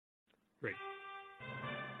Great.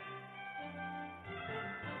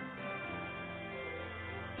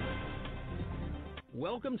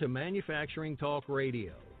 Welcome to Manufacturing Talk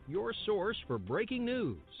Radio, your source for breaking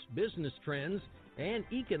news, business trends, and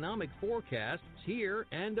economic forecasts here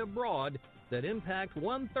and abroad that impact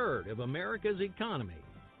 1/3 of America's economy.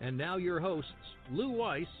 And now your hosts, Lou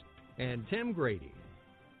Weiss and Tim Grady.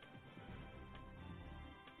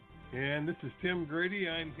 And this is Tim Grady.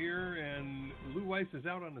 I'm here, and Lou Weiss is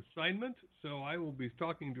out on assignment, so I will be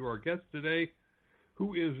talking to our guest today,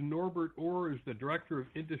 who is Norbert Orr, is the Director of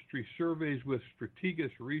Industry Surveys with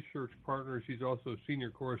Strategas Research Partners. He's also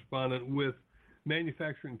Senior Correspondent with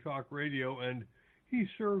Manufacturing Talk Radio, and he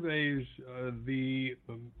surveys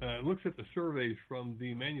looks at the surveys from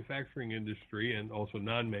the manufacturing industry and also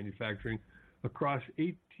non-manufacturing across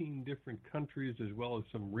 18 different countries, as well as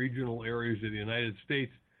some regional areas of the United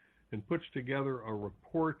States, and puts together a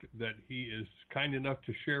report that he is kind enough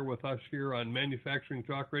to share with us here on Manufacturing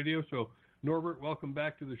Talk Radio. So, Norbert, welcome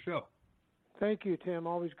back to the show. Thank you, Tim.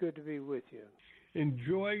 Always good to be with you.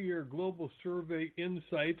 Enjoy your global survey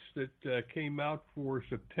insights that came out for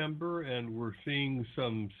September, and we're seeing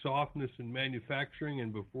some softness in manufacturing.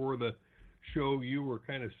 And before the show, you were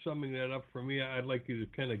kind of summing that up for me. I'd like you to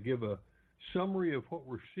kind of give a summary of what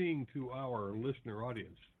we're seeing to our listener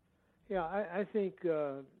audience. Yeah, I think,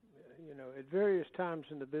 at various times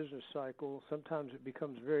in the business cycle, sometimes it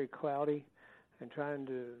becomes very cloudy, and trying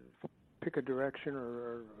to pick a direction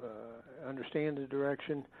or understand the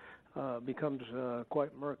direction becomes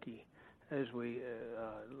quite murky as we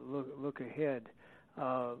look ahead.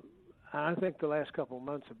 I think the last couple of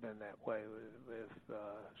months have been that way. If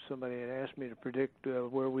somebody had asked me to predict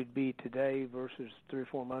where we'd be today versus 3 or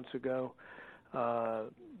 4 months ago,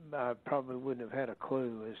 I probably wouldn't have had a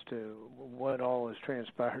clue as to what all has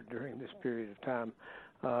transpired during this period of time.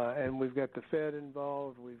 And we've got the Fed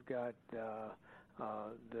involved, we've got the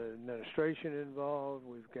administration involved,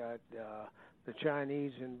 we've got the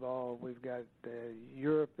Chinese involved, we've got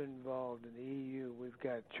Europe involved in the EU, we've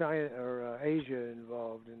got China or Asia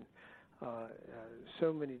involved in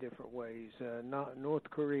so many different ways, North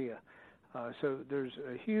Korea. So there's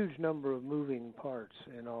a huge number of moving parts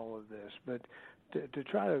in all of this. But to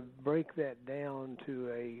try to break that down to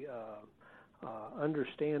a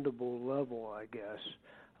understandable level, I guess,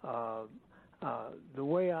 the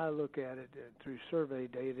way I look at it through survey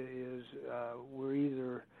data is we're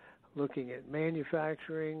either looking at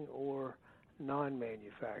manufacturing or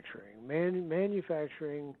non-manufacturing.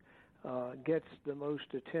 Manufacturing gets the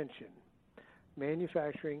most attention.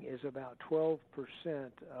 Manufacturing is about 12%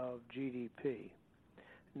 of GDP.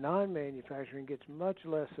 Non-manufacturing gets much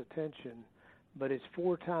less attention, but it's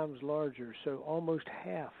 4 times larger, so almost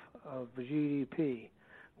half of the GDP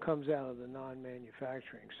comes out of the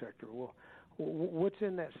non-manufacturing sector. Well, what's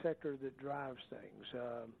in that sector that drives things?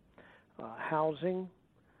 Housing,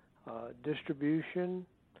 distribution,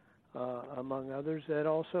 among others. That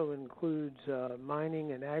also includes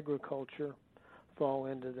mining and agriculture fall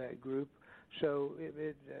into that group. So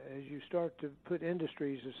as you start to put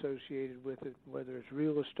industries associated with it, whether it's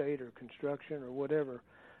real estate or construction or whatever,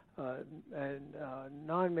 and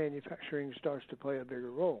non-manufacturing starts to play a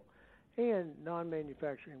bigger role. And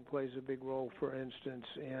non-manufacturing plays a big role, for instance,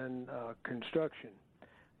 in construction.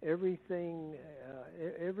 Everything,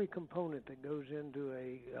 every component that goes into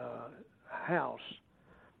a house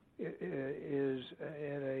is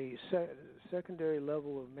at a secondary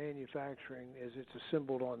level of manufacturing as it's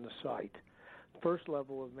assembled on the site. First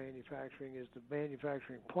level of manufacturing is the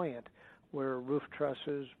manufacturing plant, where roof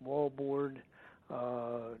trusses, wallboard,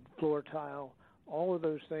 floor tile, all of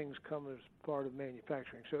those things come as part of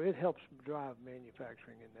manufacturing. So it helps drive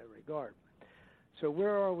manufacturing in that regard. So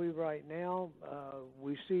where are we right now?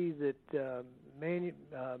 We see that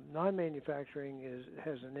non-manufacturing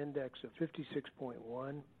has an index of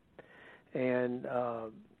 56.1, and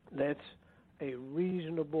that's a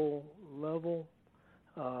reasonable level.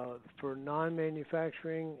 For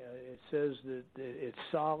non-manufacturing, it says that it's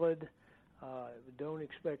solid. Don't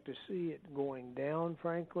expect to see it going down,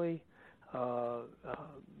 frankly,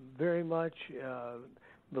 very much,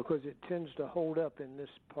 because it tends to hold up in this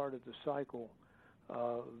part of the cycle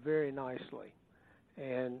very nicely.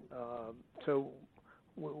 And so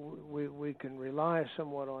we can rely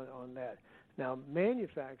somewhat on that. Now,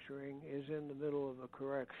 manufacturing is in the middle of a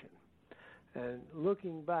correction. And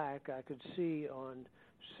looking back, I could see on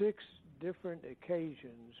 6 different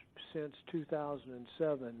occasions since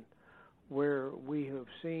 2007 where we have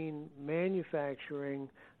seen manufacturing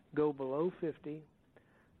go below 50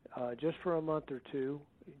 just for a month or two,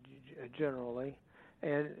 generally,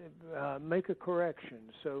 and make a correction.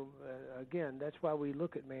 So again, that's why we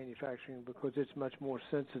look at manufacturing, because it's much more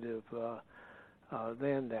sensitive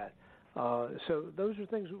than that. So those are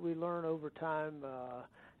things that we learn over time,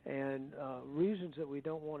 and reasons that we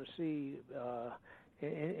don't want to see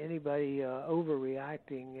anybody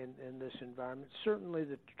overreacting in this environment. Certainly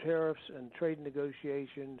the tariffs and trade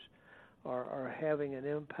negotiations are having an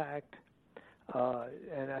impact,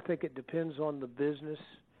 and I think it depends on the business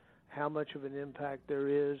how much of an impact there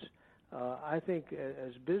is. I think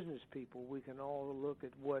as business people, we can all look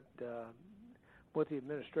at what the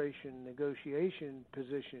administration negotiation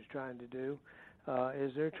position is trying to do.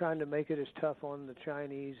 Is they're trying to make it as tough on the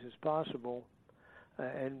Chinese as possible,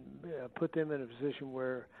 and put them in a position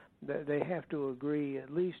where they have to agree at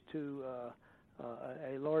least to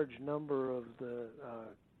a large number of the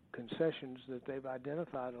concessions that they've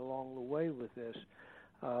identified along the way with this.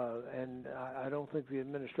 And I don't think the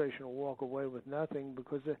administration will walk away with nothing,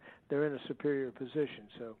 because they're in a superior position.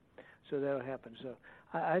 So that'll happen. So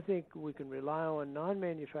I think we can rely on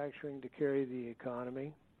non-manufacturing to carry the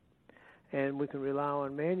economy, and we can rely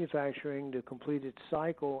on manufacturing to complete its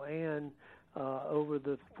cycle. And over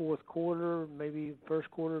the fourth quarter, maybe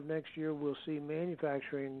first quarter of next year, we'll see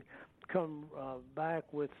manufacturing come back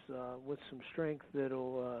with some strength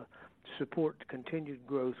that'll support continued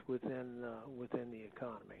growth within the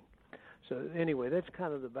economy. So anyway, that's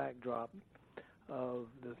kind of the backdrop of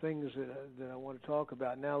the things that I want to talk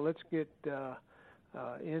about. Now let's get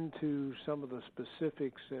into some of the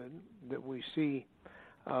specifics that we see.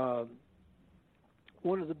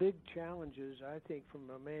 One of the big challenges, I think, from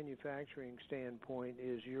a manufacturing standpoint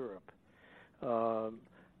is Europe.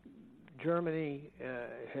 Germany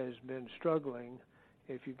has been struggling.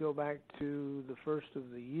 If you go back to the first of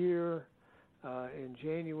the year, in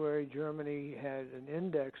January, Germany had an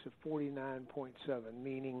index of 49.7,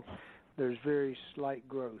 meaning there's very slight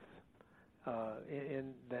growth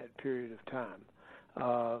in that period of time.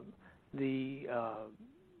 The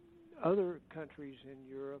other countries in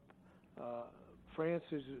Europe, France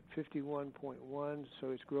is at 51.1, so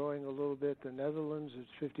it's growing a little bit. The Netherlands is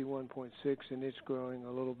 51.6, and it's growing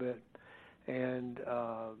a little bit. And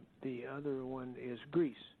the other one is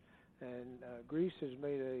Greece. And Greece has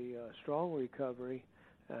made a strong recovery,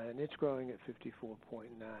 and it's growing at 54.9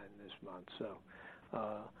 this month. So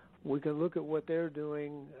we can look at what they're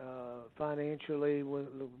doing financially,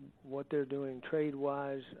 what they're doing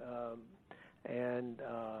trade-wise, and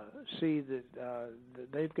see that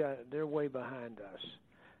they're way behind us,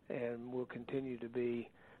 and will continue to be,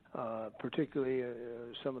 particularly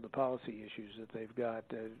some of the policy issues that they've got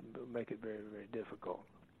that make it very, very difficult.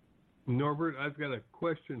 Norbert, I've got a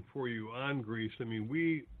question for you on Greece. I mean,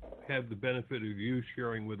 we had the benefit of you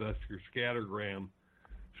sharing with us your scattergram,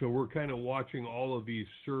 so we're kind of watching all of these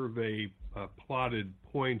survey plotted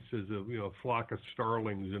points as a flock of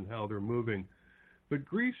starlings and how they're moving. But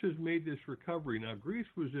Greece has made this recovery. Now, Greece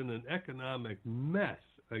was in an economic mess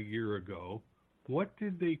a year ago. What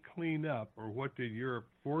did they clean up, or what did Europe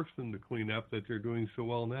force them to clean up that they're doing so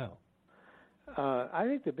well now? I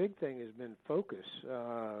think the big thing has been focus.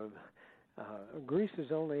 Greece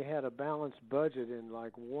has only had a balanced budget in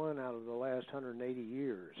like one out of the last 180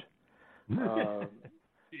 years.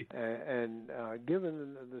 And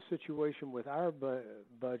given the situation with our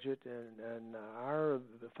budget and our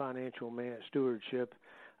financial stewardship,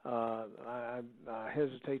 I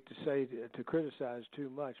hesitate to say to criticize too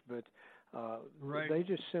much, but right. They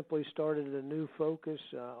just simply started a new focus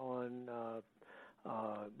on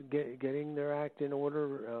getting their act in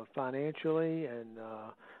order financially and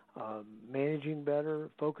managing better,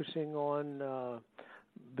 focusing on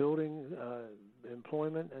building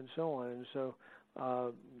employment and so on. And so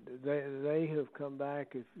they have come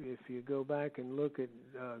back. If you go back and look at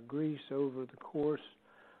Greece over the course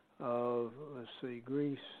of,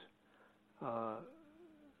 Greece,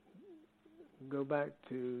 go back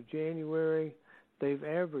to January, they've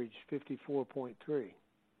averaged 54.3.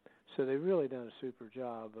 So they've really done a super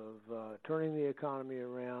job of turning the economy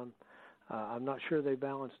around. I'm not sure they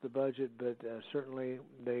balanced the budget, but certainly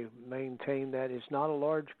they maintained that. It's not a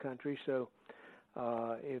large country, so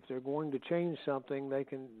if they're going to change something, they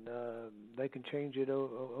can change it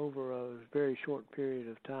over a very short period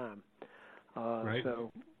of time. Right.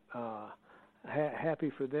 So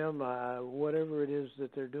happy for them. Whatever it is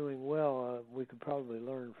that they're doing well, we could probably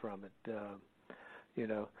learn from it.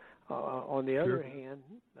 On the other hand,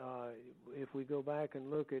 if we go back and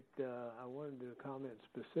look at, I wanted to comment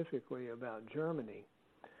specifically about Germany,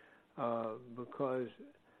 because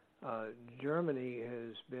Germany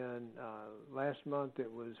has been, last month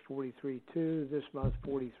it was 43.2, this month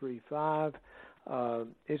 43.5.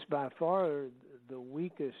 It's by far the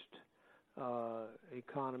weakest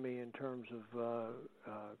economy in terms of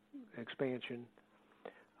expansion.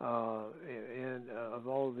 And of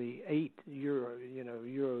all the 8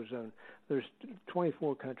 Eurozone, there's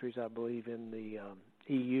 24 countries, I believe, in the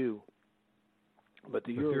EU. But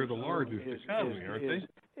they're the largest economy, aren't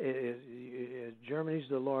they? Germany's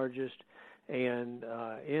the largest, and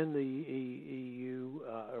in the EU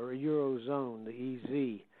or Eurozone, the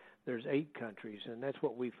EZ, there's 8 countries, and that's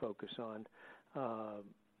what we focus on.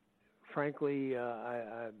 Frankly,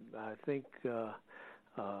 I think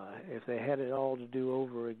if they had it all to do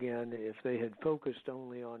over again, if they had focused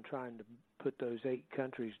only on trying to put those 8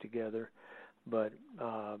 countries together, but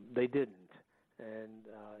they didn't, and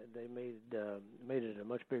they made it a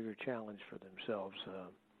much bigger challenge for themselves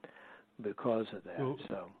because of that. Well,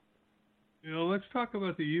 so, let's talk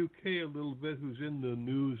about the UK a little bit, who's in the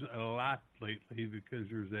news a lot lately because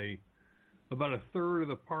there's about a third of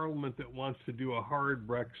the parliament that wants to do a hard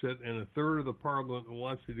Brexit and a third of the parliament that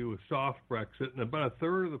wants to do a soft Brexit, and about a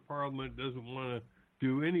third of the parliament doesn't want to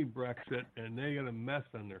do any Brexit, and they got a mess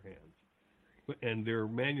on their hands. And their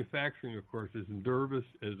manufacturing, of course, is nervous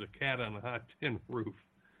as a cat on a hot tin roof.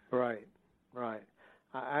 Right.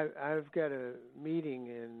 I've got a meeting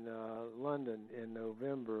in London in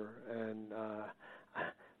November, and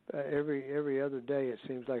every other day it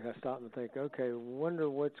seems like I stop and think, okay, wonder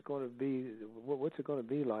what's it going to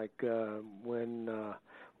be like when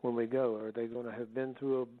we go? Are they going to have been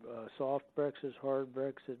through a soft Brexit, hard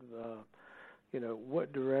Brexit?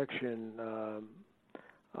 What direction?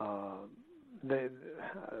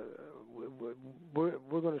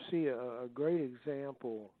 We're going to see a great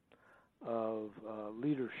example of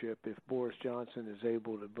leadership if Boris Johnson is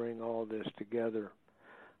able to bring all this together.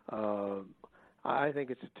 I think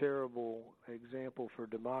it's a terrible example for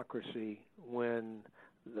democracy when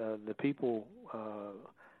the people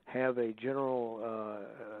have a general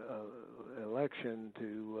election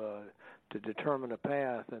to determine a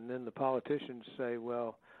path, and then the politicians say,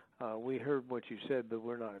 well, we heard what you said, but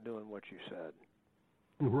we're not doing what you said.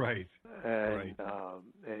 Right. And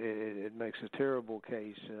it makes a terrible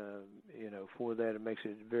case, for that. It makes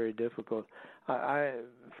it very difficult. I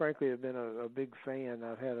frankly have been a big fan.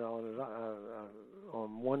 I've had it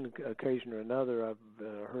on one occasion or another. I've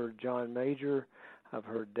heard John Major. I've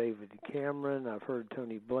heard David Cameron. I've heard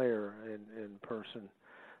Tony Blair in person.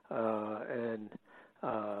 And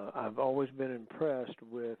I've always been impressed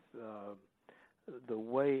with the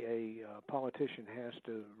way a politician has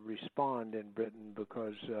to respond in Britain,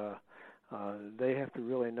 because they have to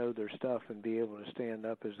really know their stuff and be able to stand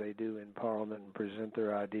up as they do in Parliament and present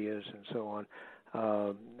their ideas and so on.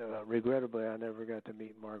 Regrettably, I never got to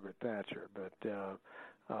meet Margaret Thatcher, but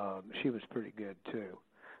she was pretty good too.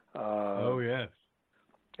 Oh yes.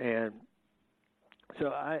 And so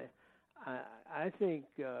I think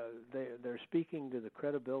they're speaking to the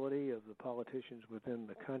credibility of the politicians within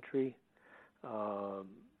the country.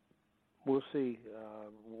 We'll see.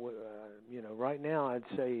 Right now I'd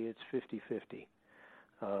say it's 50-50.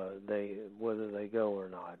 Whether they go or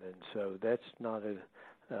not, and so that's not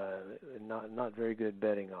not very good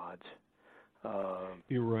betting odds.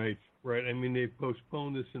 You're right. Right. I mean, they've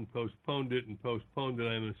postponed this and postponed it and postponed it.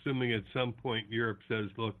 I'm assuming at some point Europe says,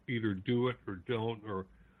 look, either do it or don't, or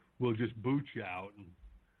we'll just boot you out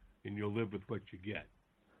and you'll live with what you get.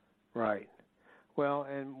 Right. Well,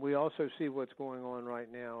 and we also see what's going on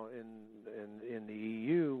right now in the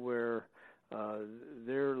EU, where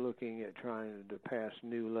they're looking at trying to pass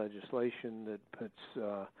new legislation that puts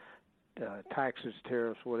taxes,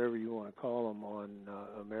 tariffs, whatever you want to call them, on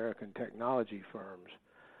American technology firms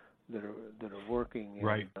that are working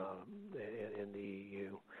in the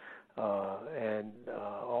EU, and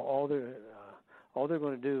all they're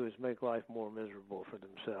going to do is make life more miserable for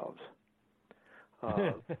themselves.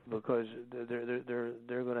 Because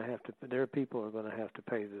they're going to have to, their people are going to have to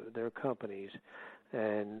pay their companies,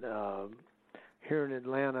 and here in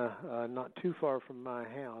Atlanta, not too far from my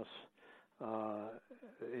house,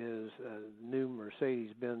 is new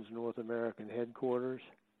Mercedes-Benz North American headquarters,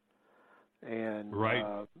 and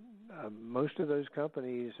most of those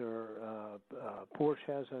companies are. Porsche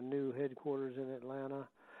has a new headquarters in Atlanta.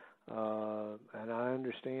 And I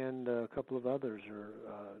understand a couple of others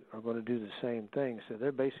are going to do the same thing. So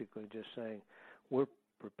they're basically just saying, we're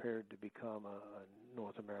prepared to become a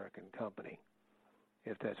North American company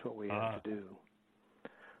if that's what we have to do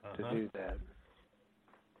to do that.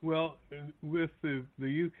 Well, with the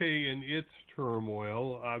UK and its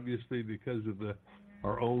turmoil, obviously because of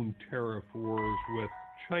our own tariff wars with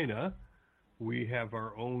China, we have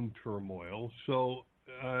our own turmoil. So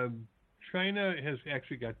China has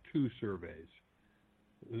actually got 2 surveys.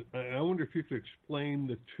 I wonder if you could explain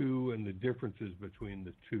the two and the differences between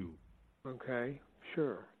the two. Okay,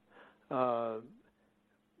 sure. There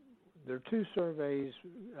are two surveys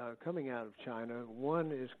coming out of China.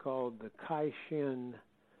 One is called the Caixin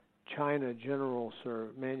China General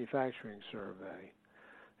Manufacturing Survey,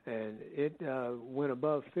 and it went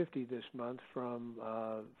above 50 this month from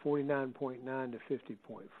 49.9 to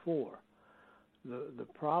 50.4. The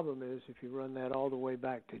problem is if you run that all the way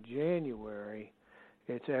back to January,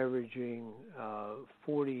 it's averaging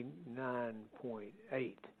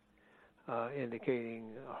 49.8,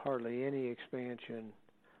 indicating hardly any expansion.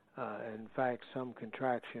 In fact, some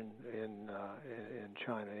contraction in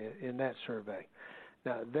China in that survey.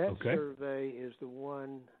 Now that survey is the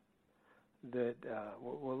one that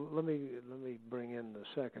well, let me bring in the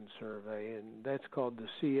second survey, and that's called the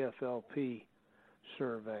CFLP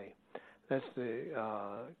survey. That's the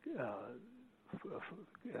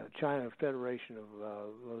China Federation of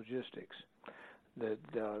Logistics that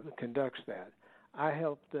conducts that. I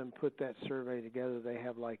helped them put that survey together. They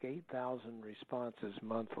have like 8,000 responses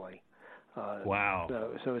monthly. Wow!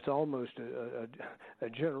 So it's almost a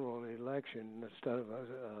general election instead of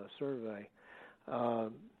a survey,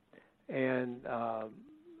 and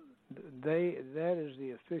that is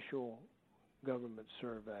the official government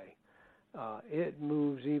survey. It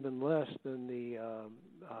moves even less than the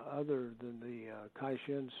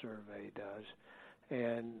Caixin survey does,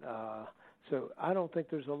 and so I don't think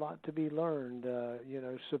there's a lot to be learned.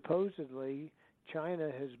 Supposedly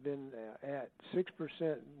China has been at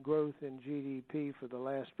 6% growth in GDP for the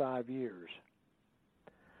last 5 years.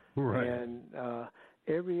 Right. And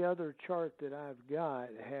every other chart that I've got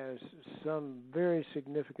has some very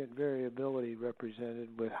significant variability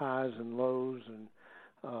represented with highs and lows, and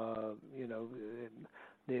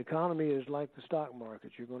the economy is like the stock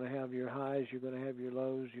market. You're going to have your highs, you're going to have your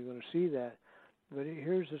lows, you're going to see that. But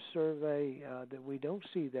here's a survey that we don't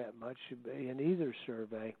see that much in either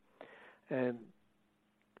survey, and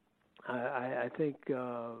I think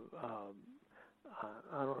I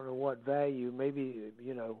don't know what value. Maybe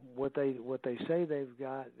what they say they've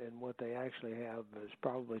got and what they actually have is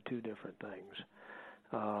probably two different things.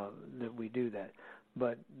 That we do that,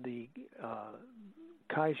 but the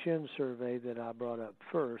Caixin survey that I brought up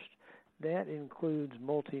first, that includes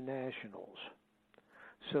multinationals.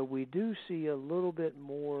 So we do see a little bit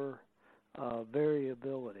more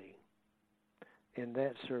variability in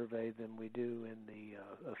that survey than we do in the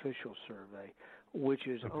official survey, which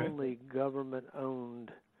is only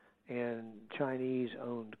government-owned and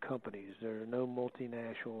Chinese-owned companies. There are no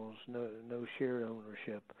multinationals, no shared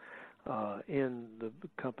ownership in the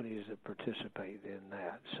companies that participate in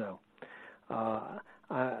that. So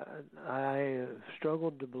I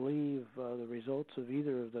struggled to believe the results of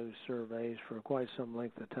either of those surveys for quite some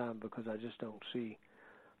length of time because I just don't see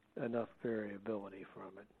enough variability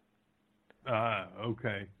from it.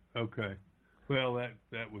 Okay. Well,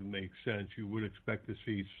 that would make sense. You would expect to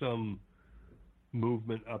see some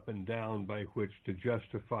movement up and down by which to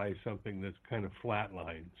justify something that's kind of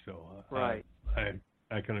flatlined. So right. I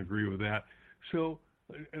can agree with that. So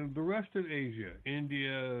the rest of Asia,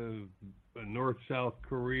 India, North, South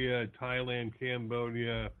Korea, Thailand,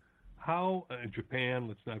 Cambodia, Japan,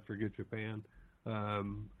 let's not forget Japan,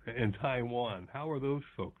 and Taiwan, how are those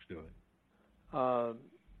folks doing?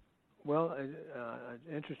 Well,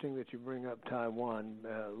 interesting that you bring up Taiwan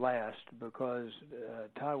last, because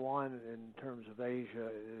Taiwan, in terms of Asia,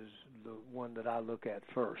 is the one that I look at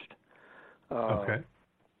first. Okay.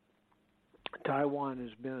 Taiwan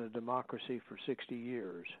has been a democracy for 60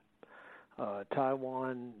 years.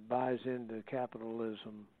 Taiwan buys into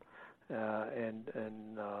capitalism and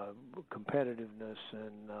competitiveness,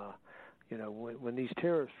 and when these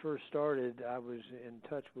tariffs first started, I was in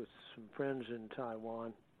touch with some friends in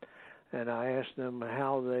Taiwan, and I asked them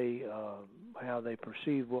how they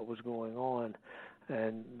perceived what was going on,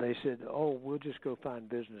 and they said, "Oh, we'll just go find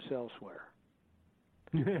business elsewhere."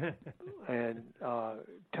 And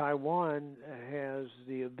Taiwan has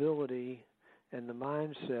the ability and the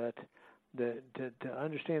mindset that to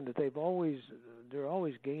understand that they're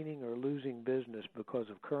always gaining or losing business because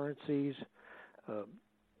of currencies,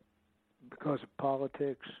 because of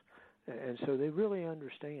politics, and so they really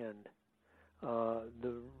understand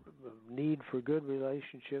the need for good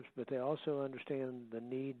relationships, but they also understand the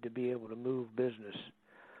need to be able to move business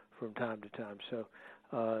from time to time. So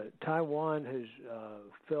Taiwan has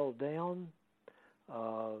fell down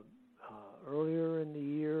earlier in the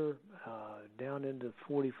year, down into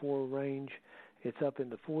 44 range. It's up in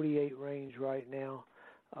the 48 range right now,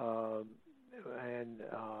 and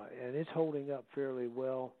it's holding up fairly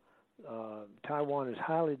well. Taiwan is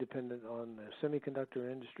highly dependent on the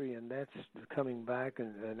semiconductor industry, and that's coming back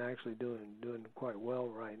and actually doing quite well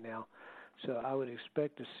right now. So I would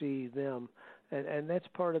expect to see them, and that's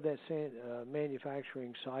part of that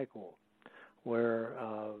manufacturing cycle, where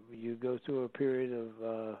you go through a period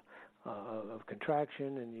of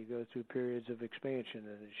contraction and you go through periods of expansion,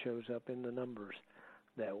 and it shows up in the numbers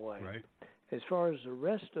that way. Right. As far as the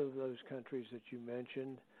rest of those countries that you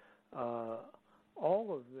mentioned,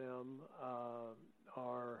 all of them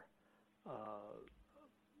are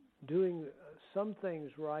doing some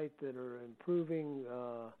things right that are improving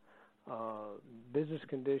business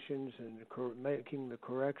conditions and making the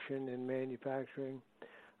correction in manufacturing.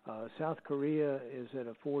 South Korea is at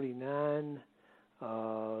a 49.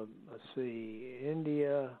 Let's see,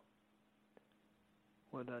 India.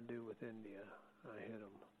 What did I do with India? I hit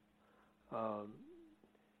them.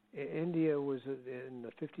 India was in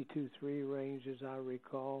the 52.3 range, as I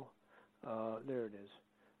recall. There it is,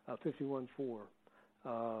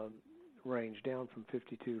 51.4 range, down from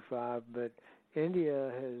 52.5. But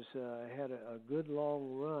India has had a good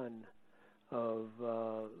long run of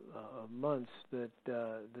months that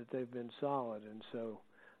they've been solid, and so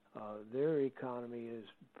their economy is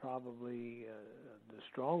probably the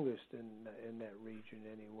strongest in that region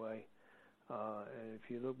anyway. And if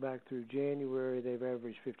you look back through January, they've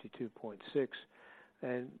averaged 52.6,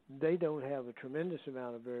 and they don't have a tremendous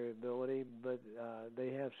amount of variability, but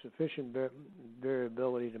they have sufficient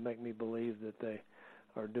variability to make me believe that they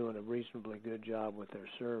are doing a reasonably good job with their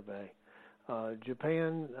survey.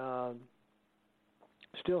 Japan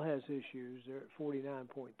still has issues. They're at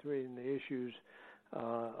 49.3, and the issues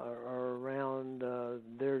are around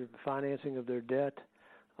their financing of their debt.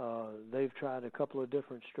 They've tried a couple of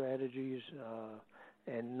different strategies,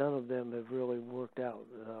 and none of them have really worked out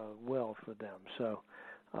well for them. So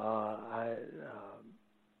I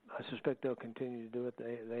suspect they'll continue to do it.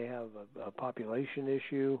 They have a population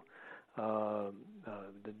issue. The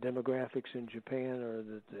demographics in Japan are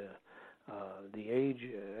that the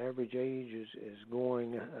average age is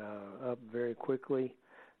going up very quickly,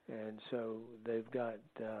 and so they've got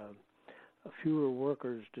fewer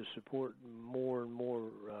workers to support more and more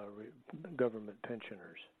government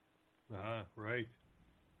pensioners. Right.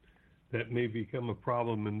 That may become a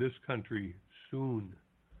problem in this country soon.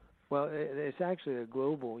 Well, it's actually a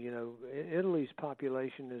global, Italy's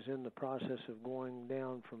population is in the process of going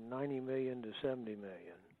down from 90 million to 70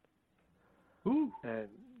 million. Ooh.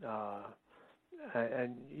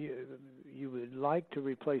 And you would like to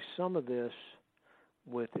replace some of this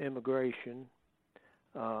with immigration.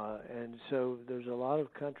 And so there's a lot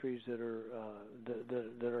of countries that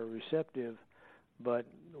are receptive, but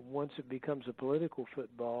once it becomes a political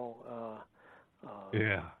football,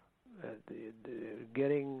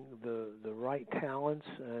 getting the right talents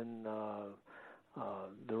and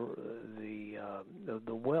the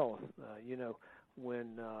wealth,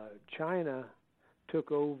 when China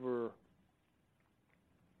took over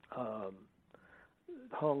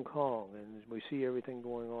Hong Kong, and we see everything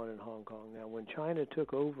going on in Hong Kong now. When China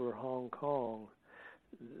took over Hong Kong,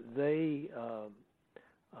 they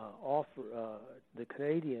the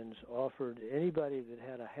Canadians offered anybody that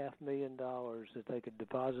had $500,000 that they could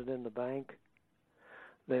deposit in the bank.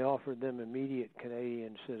 They offered them immediate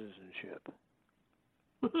Canadian citizenship.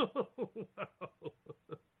 Wow.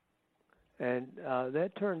 And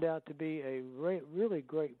that turned out to be a really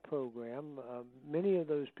great program. Many of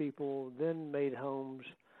those people then made homes.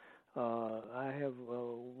 I have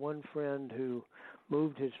one friend who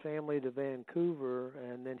moved his family to Vancouver,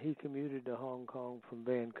 and then he commuted to Hong Kong from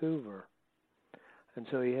Vancouver. And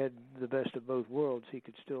so he had the best of both worlds. He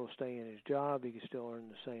could still stay in his job. He could still earn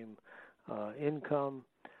the same income.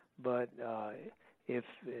 But if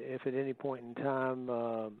at any point in time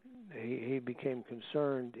he became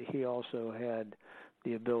concerned, he also had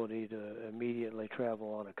the ability to immediately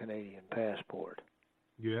travel on a Canadian passport.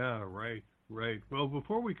 Yeah, right. Well,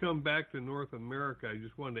 before we come back to North America, I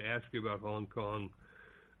just wanted to ask you about Hong Kong.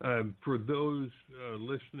 For those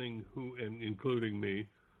listening, and including me,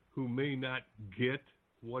 who may not get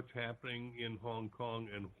what's happening in Hong Kong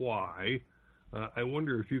and why, I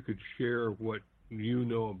wonder if you could share what you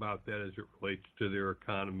know about that as it relates to their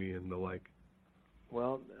economy and the like.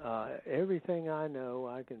 Well, everything I know,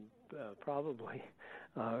 I can probably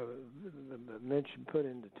put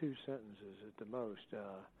into two sentences at the most.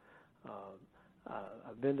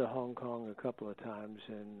 I've been to Hong Kong a couple of times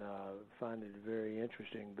and find it very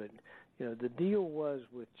interesting. But the deal was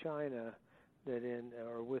with China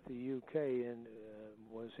with the UK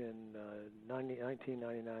was in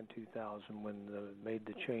 1999-2000 when they made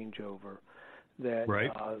the changeover, that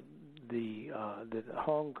right. that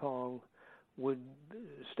Hong Kong would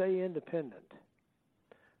stay independent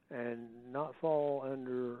and not fall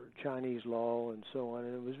under Chinese law and so on.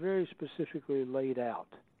 And it was very specifically laid out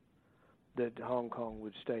that Hong Kong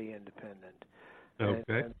would stay independent.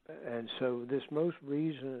 Okay. And so this most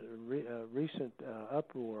recent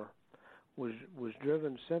uproar was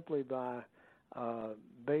driven simply by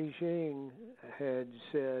Beijing had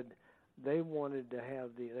said they wanted to have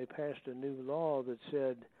they passed a new law that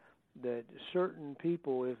said that certain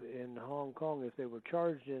people in Hong Kong, if they were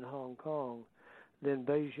charged in Hong Kong, then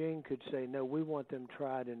Beijing could say, no, we want them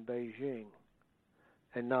tried in Beijing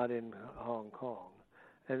and not in Hong Kong.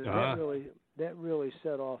 And that really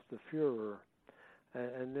set off the furor.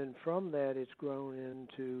 And then from that, it's grown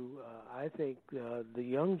into, I think, the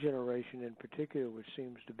young generation in particular, which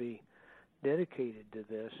seems to be dedicated to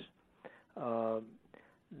this.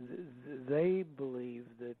 They believe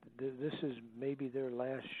that this is maybe their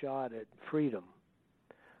last shot at freedom.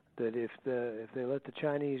 That if they let the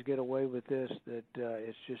Chinese get away with this, that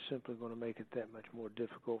it's just simply going to make it that much more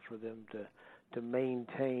difficult for them to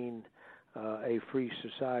maintain a free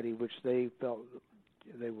society, which they felt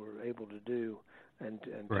they were able to do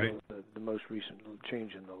until the most recent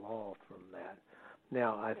change in the law from that.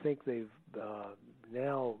 Now, I think they've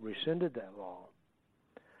now rescinded that law,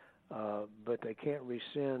 but they can't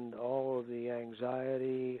rescind all of the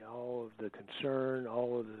anxiety, all of the concern,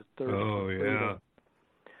 all of the thirst for freedom.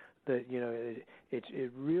 That, you know,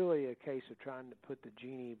 it's really a case of trying to put the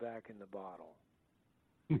genie back in the bottle.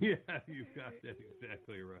 Yeah, you've got that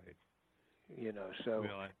exactly right. You know, so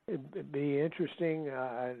it'd be interesting.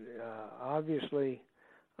 Obviously,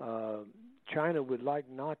 China would like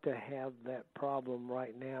not to have that problem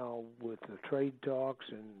right now with the trade talks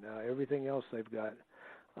and everything else they've got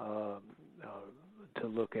to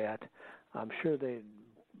look at. I'm sure they'd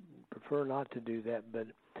prefer not to do that, but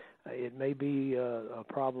it may be a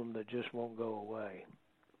problem that just won't go away.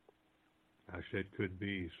 Gosh, it could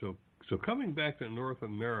be. So coming back to North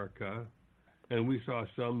America, and we saw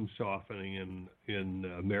some softening in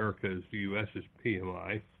America's, the U.S.'s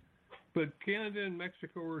PMI, but Canada and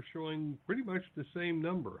Mexico are showing pretty much the same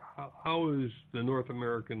number. How is the North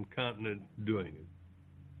American continent doing it?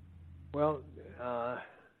 Well,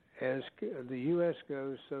 as the U.S.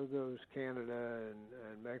 goes, so goes Canada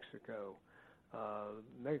and Mexico.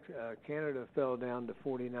 Canada fell down to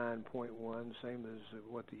 49.1, same as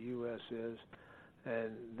what the U.S. is,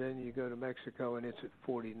 and then you go to Mexico and it's at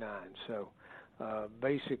 49. So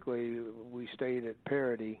basically, we stayed at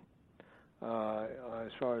parity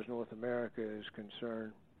as far as North America is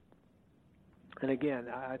concerned. And again,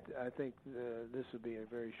 I think this will be a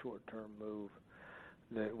very short-term move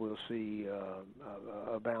that we'll see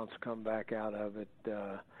a bounce come back out of it.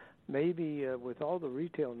 Maybe with all the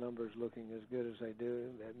retail numbers looking as good as they do,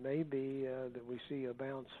 it may be that we see a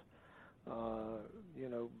bounce,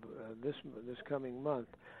 this coming month.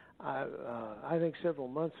 I think several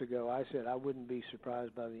months ago I said I wouldn't be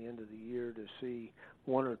surprised by the end of the year to see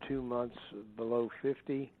 1 or 2 months below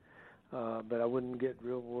 50, but I wouldn't get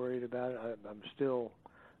real worried about it. I'm still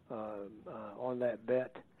on that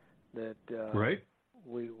bet that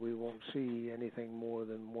we won't see anything more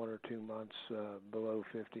than 1 or 2 months below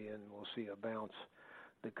 50, and we'll see a bounce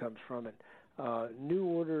that comes from it. New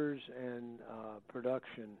orders and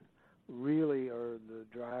production really are the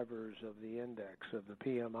drivers of the index, of the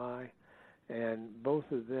PMI, and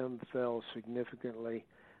both of them fell significantly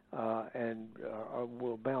and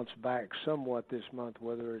will bounce back somewhat this month.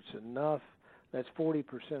 Whether it's enough, that's 40%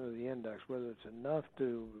 of the index, whether it's enough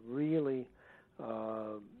to really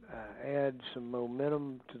add some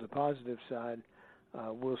momentum to the positive side,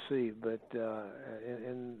 we'll see. But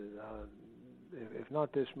if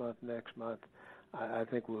not this month, next month, I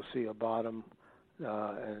think we'll see a bottom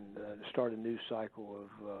and start a new cycle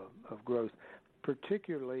of growth.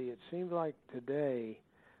 Particularly, it seemed like today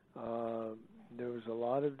there was a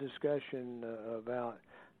lot of discussion about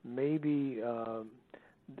maybe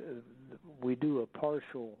we do a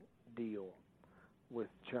partial deal with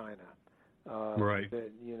China.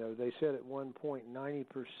 That, they said at one point 90%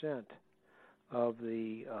 of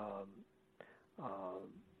the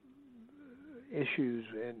issues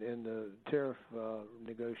in the tariff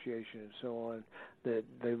negotiation and so on, that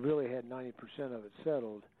they really had 90% of it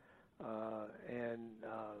settled, and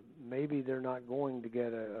maybe they're not going to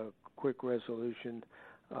get a quick resolution.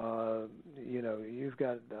 You've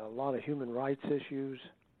got a lot of human rights issues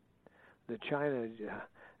that China,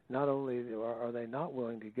 not only are they not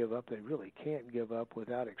willing to give up, they really can't give up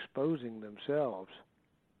without exposing themselves.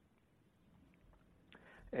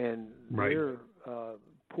 And their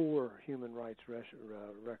poor human rights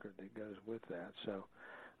record that goes with that. So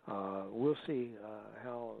we'll see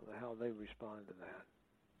how they respond to that.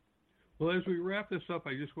 Well, as we wrap this up,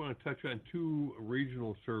 I just want to touch on two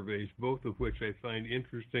regional surveys, both of which I find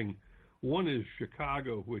interesting. One is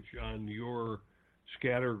Chicago, which on your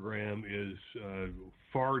scattergram is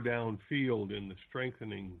far downfield in the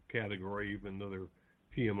strengthening category, even though their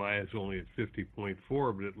PMI is only at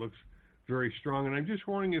 50.4, but it looks very strong. And I'm just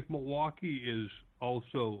wondering if Milwaukee is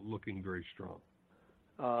also looking very strong.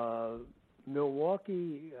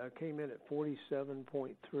 Milwaukee came in at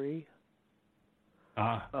 47.3.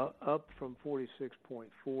 Up from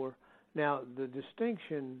 46.4. Now, the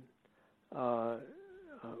distinction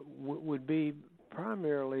would be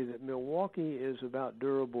primarily that Milwaukee is about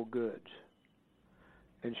durable goods,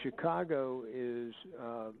 and Chicago is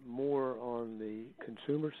more on the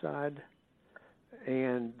consumer side,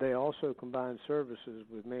 and they also combine services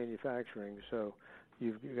with manufacturing. So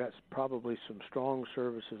you've got probably some strong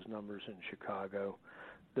services numbers in Chicago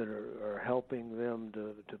that are helping them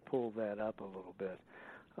to pull that up a little bit.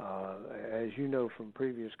 As you know from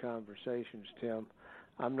previous conversations, Tim,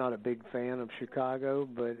 I'm not a big fan of Chicago,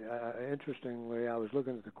 but interestingly, I was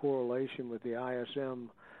looking at the correlation with the ISM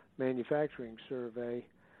manufacturing survey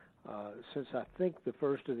since I think the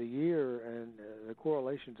first of the year, and the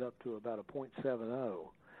correlation's up to about a 0.70,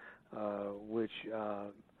 which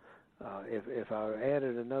if I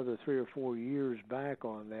added another 3 or 4 years back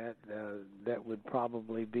on that, that would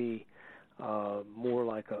probably be more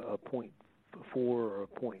like a 0.4 or a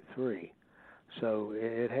 0.3. So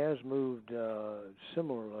it has moved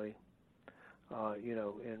similarly,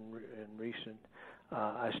 in recent.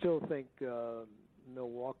 I still think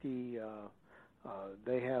Milwaukee.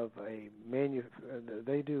 They have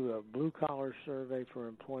they do a blue collar survey for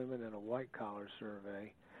employment and a white collar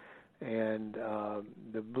survey. And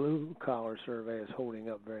the blue collar survey is holding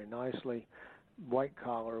up very nicely. White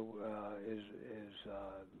collar is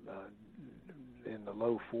in the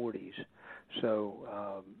low 40s.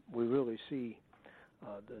 So we really see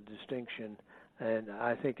the distinction, and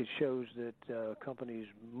I think it shows that companies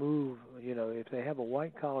move. If they have a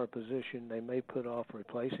white collar position, they may put off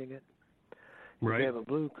replacing it. Right. If they have a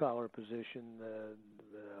blue collar position,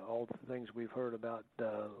 all the things we've heard about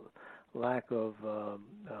lack of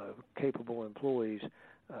capable employees,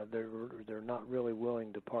 they're not really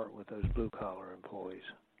willing to part with those blue collar employees.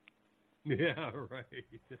 Yeah, right.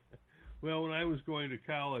 Well, when I was going to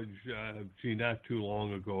college, not too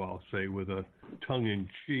long ago, I'll say, with a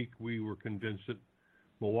tongue-in-cheek, we were convinced that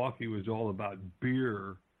Milwaukee was all about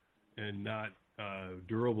beer and not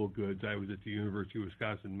durable goods. I was at the University of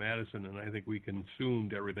Wisconsin-Madison, and I think we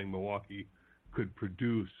consumed everything Milwaukee could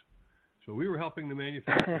produce. So we were helping the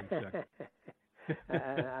manufacturing sector.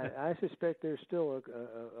 I suspect there's still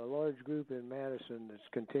a large group in Madison that's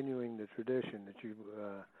continuing the tradition that you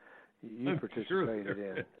participated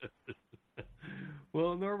in.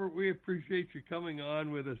 Well, Norbert, we appreciate you coming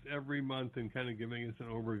on with us every month and kind of giving us an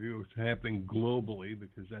overview of what's happening globally,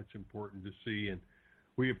 because that's important to see. And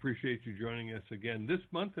we appreciate you joining us again this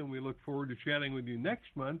month, and we look forward to chatting with you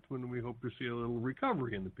next month when we hope to see a little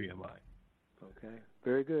recovery in the PMI. Okay.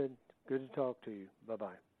 Very good. Good to talk to you.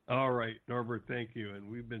 Bye-bye. All right, Norbert, thank you. And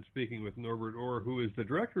we've been speaking with Norbert Orr, who is the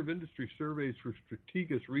Director of Industry Surveys for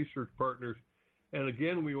Strategas Research Partners. And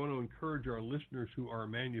again, we want to encourage our listeners who are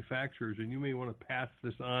manufacturers, and you may want to pass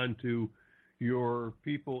this on to your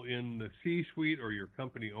people in the C-suite or your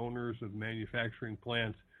company owners of manufacturing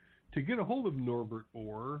plants to get a hold of Norbert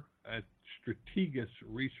Orr at Strategas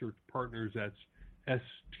Research Partners. That's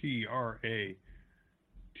STRATGAS.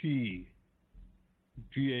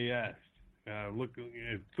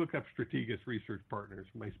 Look up Strategas Research Partners.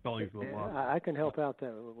 My spelling's a little off. I can help out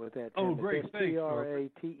with that. Oh, great. Thanks.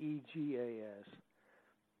 STRATEGAS.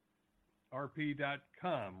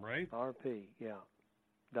 RP.com, right? RP, yeah.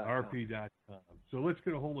 RP.com. So let's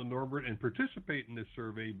get a hold of Norbert and participate in this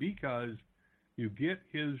survey, because you get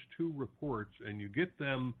his two reports, and you get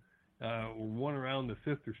them one around the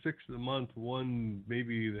 5th or 6th of the month, one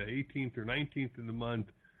maybe the 18th or 19th of the month,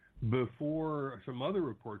 before some other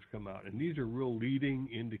reports come out. And these are real leading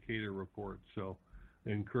indicator reports. So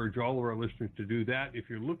I encourage all of our listeners to do that. If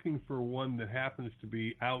you're looking for one that happens to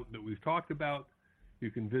be out that we've talked about, you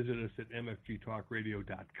can visit us at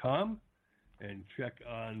mfgtalkradio.com and check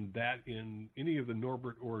on that in any of the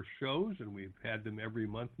Norbert Orr shows. And we've had them every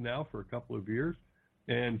month now for a couple of years.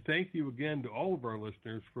 And thank you again to all of our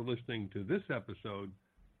listeners for listening to this episode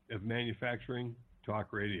of Manufacturing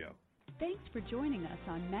Talk Radio. Thanks for joining us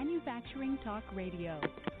on Manufacturing Talk Radio.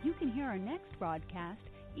 You can hear our next broadcast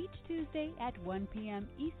each Tuesday at 1 p.m.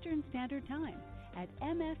 Eastern Standard Time at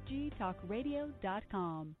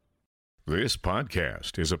mfgtalkradio.com. This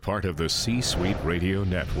podcast is a part of the C-Suite Radio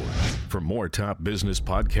Network. For more top business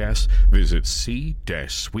podcasts, visit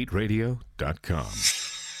c-suiteradio.com.